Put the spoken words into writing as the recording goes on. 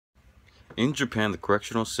In Japan, the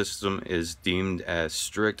correctional system is deemed as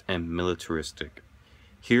strict and militaristic.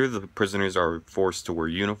 Here, the prisoners are forced to wear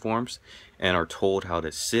uniforms and are told how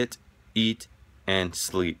to sit, eat, and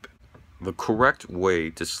sleep. The correct way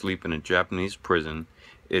to sleep in a Japanese prison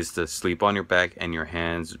is to sleep on your back and your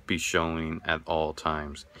hands be showing at all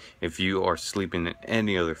times. If you are sleeping in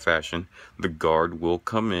any other fashion, the guard will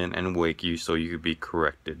come in and wake you so you can be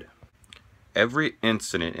corrected. Every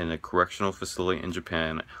incident in a correctional facility in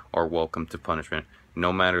Japan are welcome to punishment.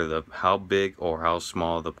 No matter how big or how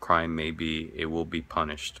small the crime may be, it will be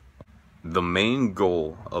punished. The main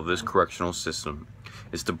goal of this correctional system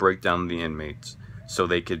is to break down the inmates so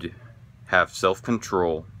they could have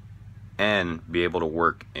self-control and be able to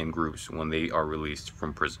work in groups when they are released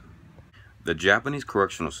from prison. The Japanese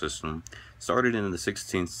correctional system started in the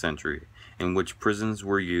 16th century, in which prisons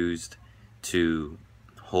were used to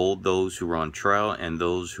hold those who were on trial and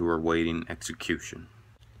those who were waiting execution.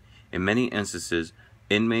 In many instances,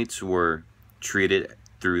 inmates were treated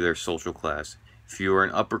through their social class. If you were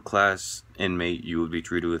an upper class inmate, you would be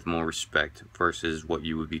treated with more respect versus what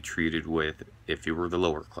you would be treated with if you were the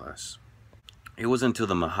lower class. It was until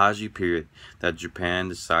the Meiji period that Japan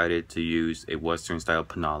decided to use a Western-style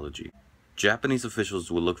penology. Japanese officials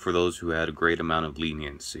would look for those who had a great amount of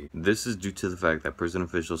leniency. This is due to the fact that prison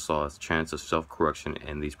officials saw a chance of self-correction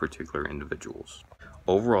in these particular individuals.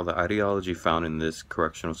 Overall, the ideology found in this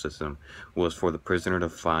correctional system was for the prisoner to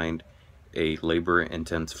find a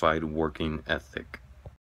labor-intensified working ethic.